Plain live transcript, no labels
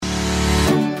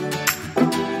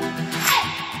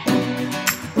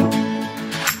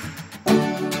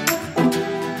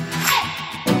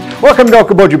Welcome to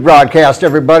Okoboji Broadcast,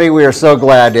 everybody. We are so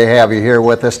glad to have you here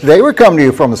with us today. We're coming to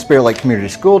you from the Spirit Lake Community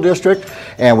School District,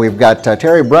 and we've got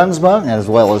Terry Brunsma as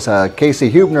well as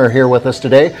Casey Hubner here with us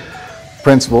today,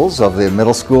 principals of the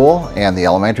middle school and the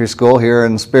elementary school here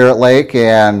in Spirit Lake.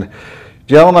 And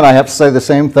gentlemen, I have to say the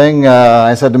same thing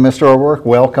I said to Mr. O'Rourke,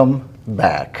 welcome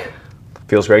back.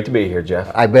 Feels great to be here,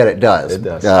 Jeff. I bet it does. It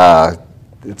does.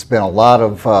 It's been a lot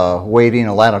of waiting,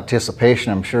 a lot of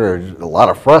anticipation, I'm sure, a lot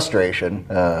of frustration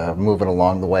moving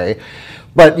along the way.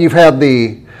 But you've had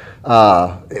the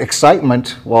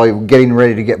excitement while you're getting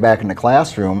ready to get back in the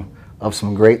classroom of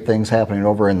some great things happening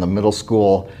over in the middle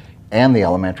school and the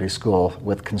elementary school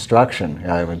with construction.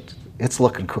 It's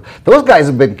looking cool. Those guys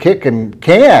have been kicking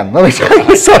can. Let me tell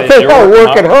you something. They're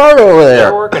working hard over there.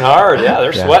 They're working hard. Yeah,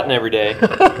 they're sweating every day.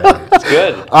 It's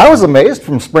good. I was amazed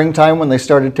from springtime when they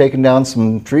started taking down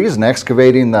some trees and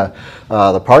excavating the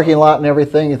parking lot and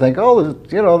everything. You think, oh,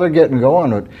 you know, they're getting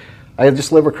going. But I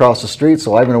just live across the street,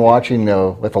 so I've been watching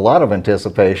with a lot of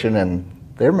anticipation, and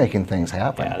they're making things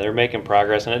happen. Yeah, they're making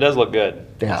progress, and it does look good.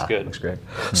 Yeah. It's good. Looks great.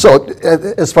 So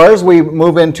as far as we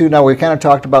move into now, we kind of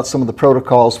talked about some of the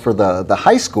protocols for the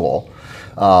high school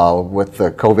with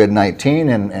the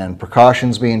COVID-19 and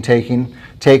precautions being taken.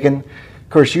 Of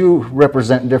course, you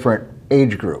represent different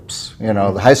age groups. You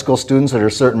know, the high school students that are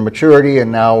a certain maturity,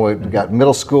 and now we've got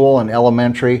middle school and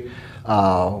elementary.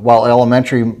 While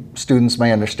elementary students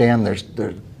may understand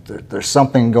there's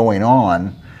something going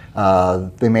on,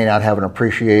 they may not have an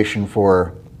appreciation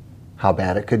for how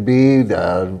bad it could be,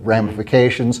 the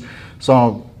ramifications.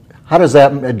 So how does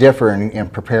that differ in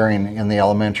preparing in the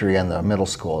elementary and the middle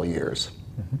school years?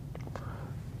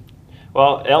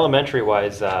 Well,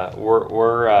 elementary-wise,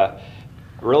 we're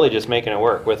really just making it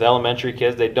work. With elementary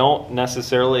kids, they don't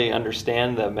necessarily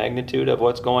understand the magnitude of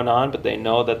what's going on, but they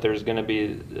know that there's going to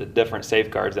be different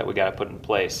safeguards that we got to put in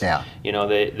place. Yeah. You know,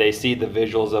 they see the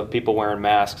visuals of people wearing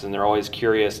masks, and they're always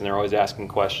curious, and they're always asking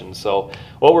questions. So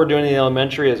what we're doing in the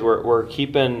elementary is we're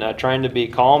keeping, trying to be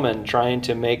calm and trying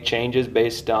to make changes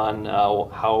based on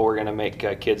how we're going to make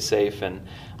kids safe. And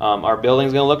our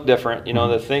building's going to look different. You know,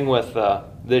 the thing with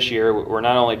this year, we're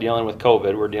not only dealing with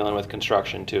COVID, we're dealing with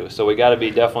construction too. So we got to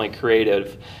be definitely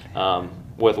creative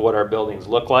with what our buildings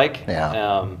look like.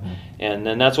 Yeah. And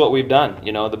then that's what we've done.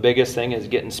 You know, the biggest thing is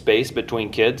getting space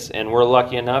between kids, and we're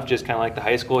lucky enough, just kind of like the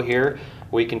high school here,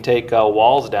 we can take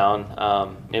walls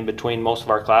down in between most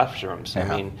of our classrooms.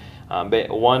 Yeah. I mean,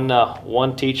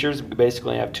 one teachers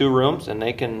basically have 2 rooms, and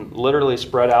they can literally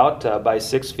spread out by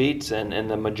 6 feet in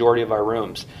the majority of our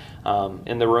rooms.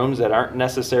 In the rooms that aren't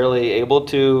necessarily able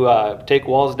to take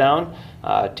walls down,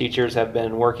 teachers have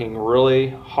been working really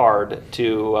hard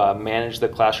to manage the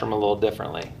classroom a little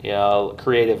differently, you know,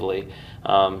 creatively.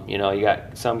 You know, you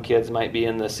got some kids might be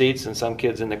in the seats and some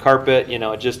kids in the carpet. You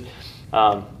know, just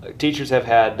teachers have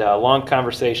had long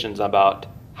conversations about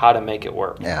how to make it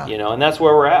work. Yeah. You know, and that's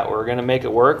where we're at. We're going to make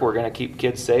it work. We're going to keep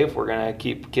kids safe. We're going to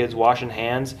keep kids washing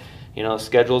hands. You know, the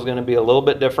schedule is going to be a little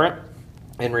bit different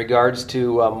in regards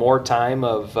to more time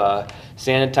of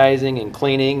sanitizing and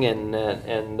cleaning,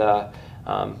 and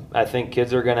I think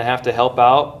kids are going to have to help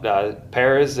out,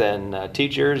 paras and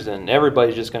teachers, and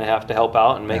everybody's just going to have to help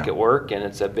out and make it work, and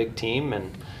it's a big team,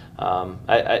 and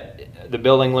the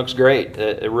building looks great.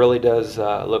 It really does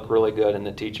look really good, and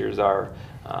the teachers are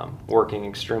working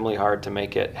extremely hard to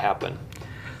make it happen.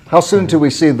 How soon do we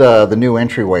see the new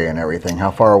entryway and everything? How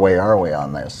far away are we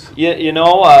on this? Yeah, you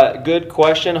know, good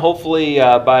question. Hopefully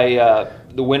by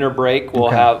the winter break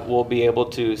we'll be able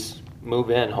to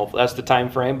move in. Hopefully that's the time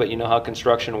frame. But you know how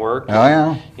construction works. Oh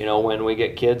yeah. You know, when we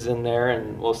get kids in there,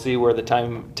 and we'll see where the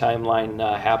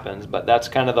timeline happens. But that's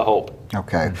kind of the hope.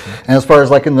 Okay. And as far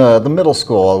as like in the middle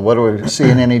school, what are we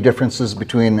seeing any differences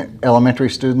between elementary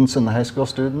students and the high school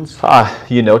students?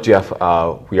 You know, Jeff,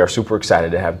 we are super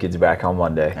excited to have kids back on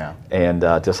Monday. Yeah. And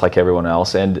just like everyone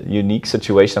else, and unique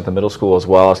situation at the middle school as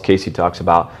well, as Casey talks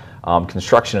about.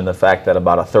 Construction and the fact that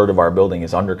about 1/3 of our building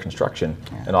is under construction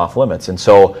and off limits. And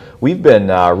so we've been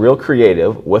real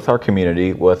creative with our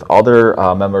community, with other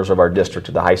members of our district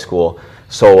at the high school.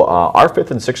 So our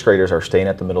 5th and 6th graders are staying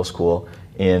at the middle school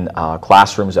in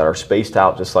classrooms that are spaced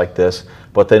out just like this.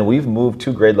 But then we've moved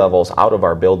 2 grade levels out of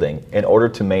our building in order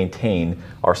to maintain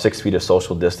our 6 feet of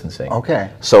social distancing. Okay.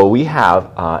 So we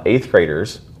have 8th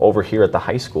graders over here at the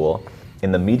high school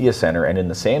in the media center and in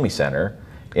the Sammy Center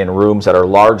in rooms that are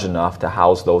large enough to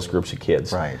house those groups of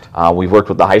kids. Right. We've worked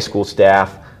with the high school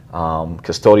staff,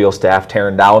 custodial staff,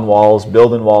 tearing down walls,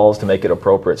 building walls to make it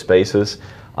appropriate spaces.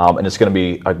 And it's going to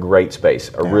be a great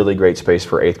space, a really great space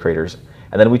for 8th graders.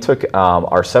 And then we took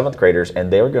our 7th graders, and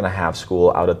they were going to have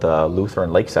school out at the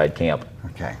Lutheran Lakeside camp,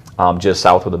 Okay. just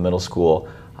south of the middle school.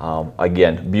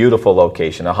 Again, beautiful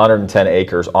location, 110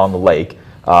 acres on the lake.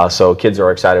 So kids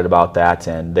are excited about that,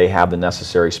 and they have the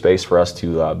necessary space for us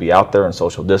to be out there and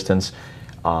social distance.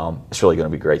 It's really going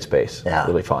to be great space. Yeah.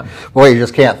 Really fun. Boy, you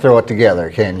just can't throw it together,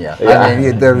 can you? Yeah. I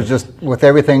mean, there's just, with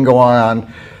everything going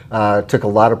on, it took a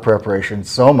lot of preparation,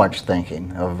 so much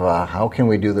thinking of how can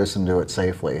we do this and do it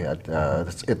safely.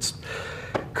 It's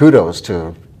kudos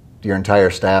to your entire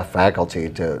staff, faculty,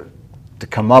 to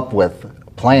come up with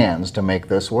plans to make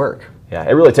this work. Yeah,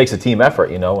 it really takes a team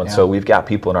effort, you know, and so we've got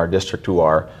people in our district who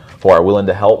are willing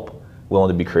to help, willing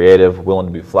to be creative, willing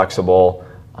to be flexible,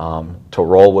 to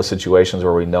roll with situations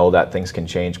where we know that things can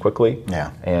change quickly.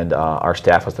 Yeah. And our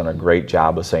staff has done a great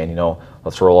job of saying, you know,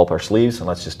 let's roll up our sleeves and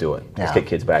let's just do it. Let's Yeah. get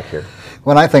kids back here.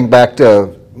 When I think back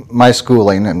to my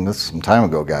schooling, and this is some time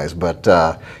ago, guys, but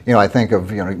you know, I think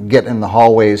of, you know, getting in the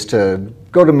hallways to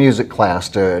go to music class,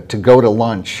 to go to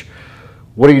lunch.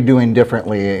 What are you doing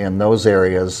differently in those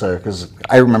areas? Because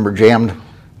I remember jammed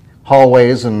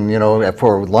hallways, and you know,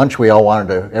 for lunch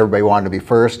everybody wanted to be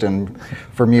first, and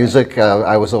for music,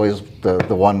 I was always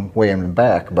the one way in the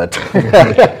back. But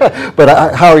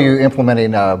but how are you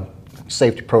implementing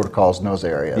safety protocols in those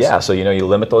areas? Yeah, so you know, you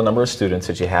limit the number of students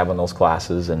that you have in those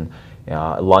classes, and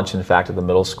lunch, in fact, at the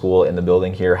middle school in the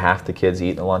building here, half the kids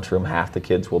eat in the lunchroom, half the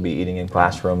kids will be eating in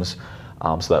classrooms,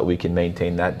 so that we can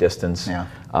maintain that distance. Yeah.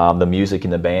 The music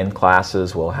and the band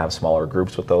classes, we'll have smaller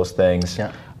groups with those things.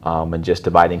 Yeah. And just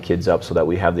dividing kids up so that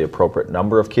we have the appropriate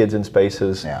number of kids in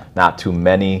spaces, Yeah. not too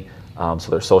many, so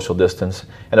they're social distance.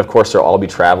 And of course, they'll all be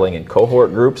traveling in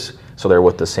cohort groups, so they're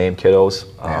with the same kiddos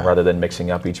Yeah. rather than mixing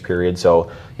up each period. So,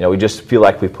 you know, we just feel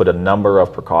like we put a number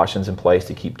of precautions in place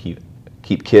to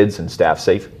keep kids and staff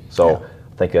safe. So Yeah.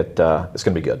 I think that it's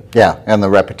going to be good. Yeah, and the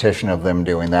repetition of them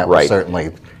doing that will Right.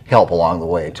 certainly help along the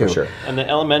way too. For sure. And the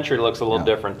elementary looks a little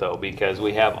different though, because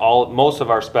we have most of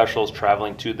our specials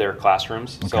traveling to their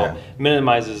classrooms. So Okay.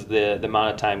 minimizes the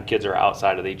amount of time kids are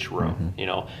outside of each room. You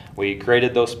know, we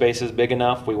created those spaces big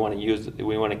enough. We want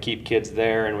to keep kids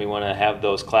there, and we want to have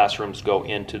those classrooms go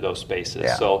into those spaces.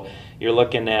 Yeah. So you're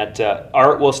looking at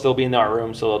art will still be in the art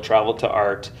room, so they'll travel to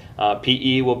art.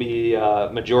 PE will be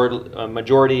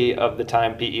majority of the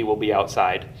time. PE will be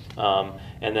outside.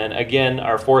 And then again,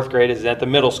 our fourth grade is at the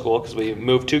middle school because we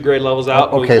moved 2 grade levels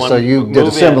out. Okay, moved so you did a move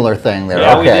in. similar thing there.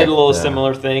 Yeah, we Okay. did a little Yeah.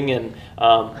 similar thing, and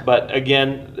but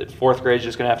again, the fourth grade is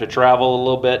just going to have to travel a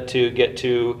little bit to get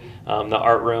to the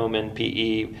art room and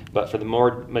PE. But for the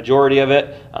majority of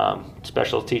it,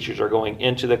 special teachers are going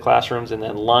into the classrooms, and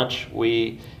then lunch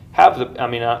we have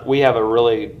we have a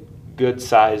really good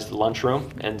sized lunchroom,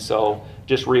 and so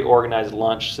just reorganized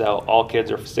lunch so all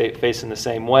kids are facing the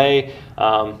same way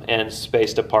and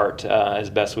spaced apart as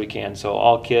best we can. So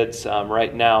all kids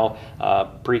right now,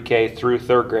 pre-K through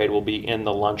third grade, will be in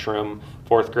the lunchroom.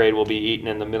 Fourth grade will be eating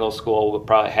in the middle school, with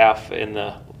probably half in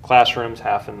the classrooms,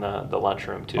 half in the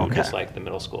lunchroom too, Okay. just like the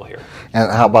middle school here.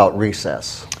 And how about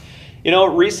recess? You know,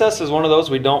 recess is one of those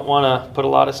we don't want to put a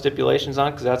lot of stipulations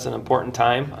on because that's an important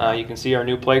time. You can see our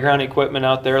new playground equipment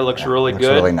out there. It looks really looks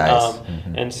good. really nice.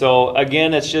 And so,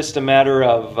 again, it's just a matter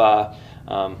of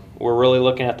we're really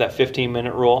looking at that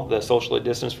 15-minute rule, the socially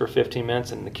distanced for 15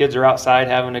 minutes, and the kids are outside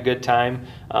having a good time.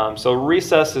 So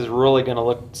recess is really going to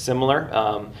look similar.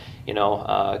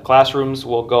 Classrooms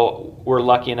will go, we're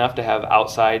lucky enough to have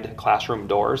outside classroom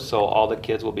doors, so all the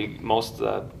kids will be, most of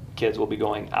the kids will be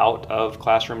going out of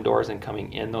classroom doors and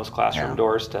coming in those classroom Yeah.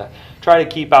 doors to try to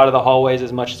keep out of the hallways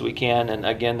as much as we can. And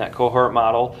again, that cohort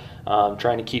model,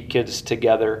 trying to keep kids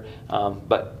together.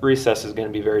 But recess is going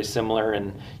to be very similar,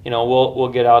 and we'll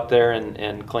get out there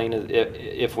and clean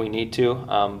if we need to.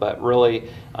 But really,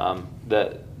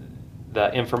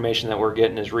 the information that we're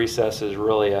getting is recess is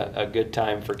really a good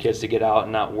time for kids to get out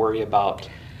and not worry about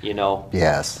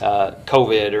Yes.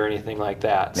 COVID or anything like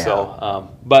that. Yeah. So,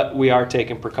 but we are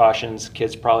taking precautions.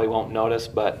 Kids probably won't notice,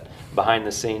 but behind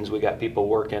the scenes, we got people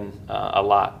working a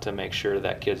lot to make sure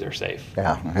that kids are safe.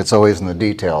 Yeah, it's always in the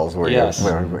details where, Yes.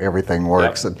 where everything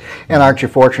works. Yep. And aren't you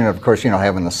fortunate, of course,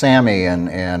 having the SAMI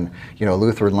and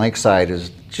Lutheran Lakeside is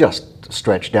just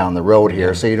stretched down the road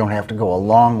here, so you don't have to go a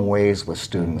long ways with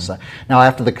students. Now,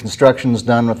 after the construction's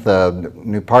done with the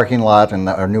new parking lot and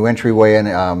our new entryway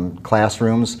and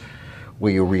classrooms, will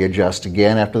you readjust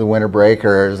again after the winter break,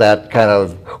 or is that kind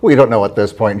of, we don't know at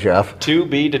this point, Jeff? To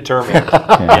be determined.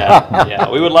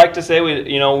 Yeah. We would like to say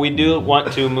we do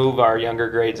want to move our younger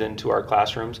grades into our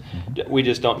classrooms. We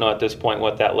just don't know at this point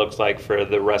what that looks like for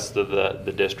the rest of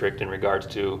the district in regards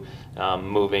to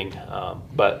moving.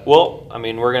 But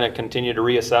we're going to continue to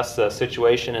reassess the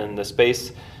situation and the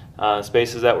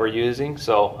spaces that we're using.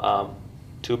 So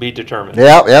To be determined.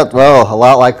 Yeah, well, a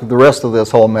lot like the rest of this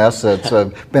whole mess, it's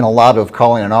been a lot of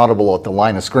calling an audible at the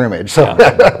line of scrimmage, so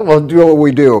we'll do what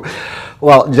we do.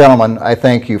 Well, gentlemen, I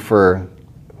thank you for,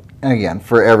 and again,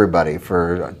 for everybody,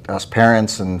 for us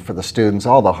parents and for the students,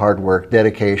 all the hard work,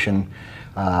 dedication.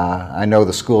 I know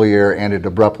the school year ended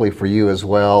abruptly for you as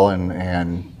well,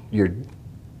 and you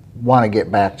want to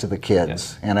get back to the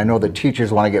kids. And I know the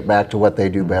teachers want to get back to what they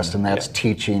do best, and that's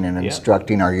teaching and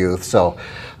instructing our youth. So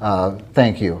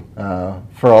thank you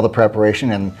for all the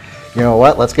preparation. And you know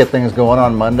what? Let's get things going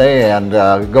on Monday and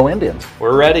go Indians.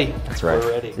 We're ready. That's right.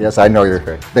 We're ready. Yes, I know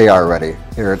they are ready.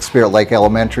 Here at Spirit Lake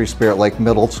Elementary, Spirit Lake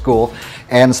Middle School,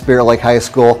 and Spirit Lake High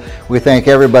School. We thank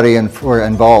everybody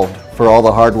involved for all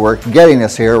the hard work getting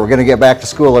us here. We're going to get back to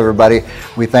school, everybody.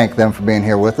 We thank them for being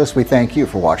here with us. We thank you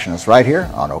for watching us right here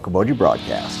on Okoboji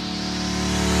Broadcast.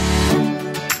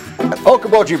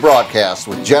 Okoboji Broadcast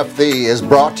with Jeff Thee is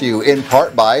brought to you in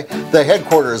part by the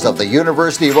headquarters of the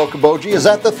University of Okoboji is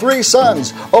at the Three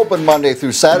Sons, open Monday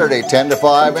through Saturday 10 to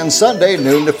 5 and Sunday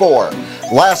noon to 4.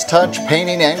 Last Touch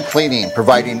Painting and Cleaning,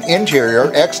 providing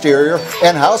interior, exterior,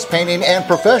 and house painting and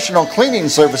professional cleaning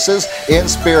services in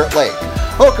Spirit Lake.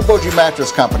 Okoboji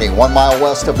Mattress Company, 1 mile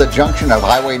west of the junction of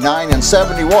Highway 9 and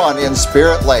 71 in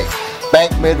Spirit Lake.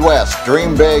 Bank Midwest,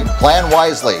 dream big, plan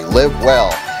wisely, live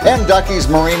well. And Ducky's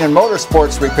Marine and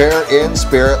Motorsports Repair in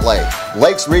Spirit Lake.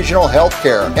 Lakes Regional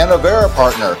Healthcare and Avera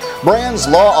Partner. Brand's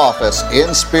Law Office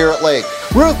in Spirit Lake.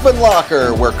 Ruthven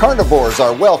Locker, where carnivores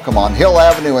are welcome on Hill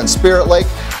Avenue in Spirit Lake.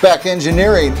 Beck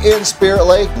Engineering in Spirit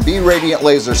Lake. Be Radiant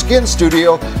Laser Skin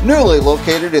Studio, newly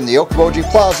located in the Okoboji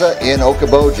Plaza in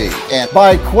Okoboji. And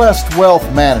by Quest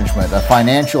Wealth Management, a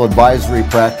financial advisory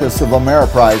practice of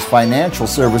Ameriprise Financial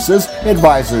Services,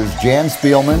 advisors Jan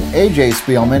Spielman, AJ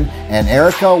Spielman, and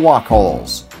Erica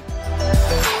Wachholz.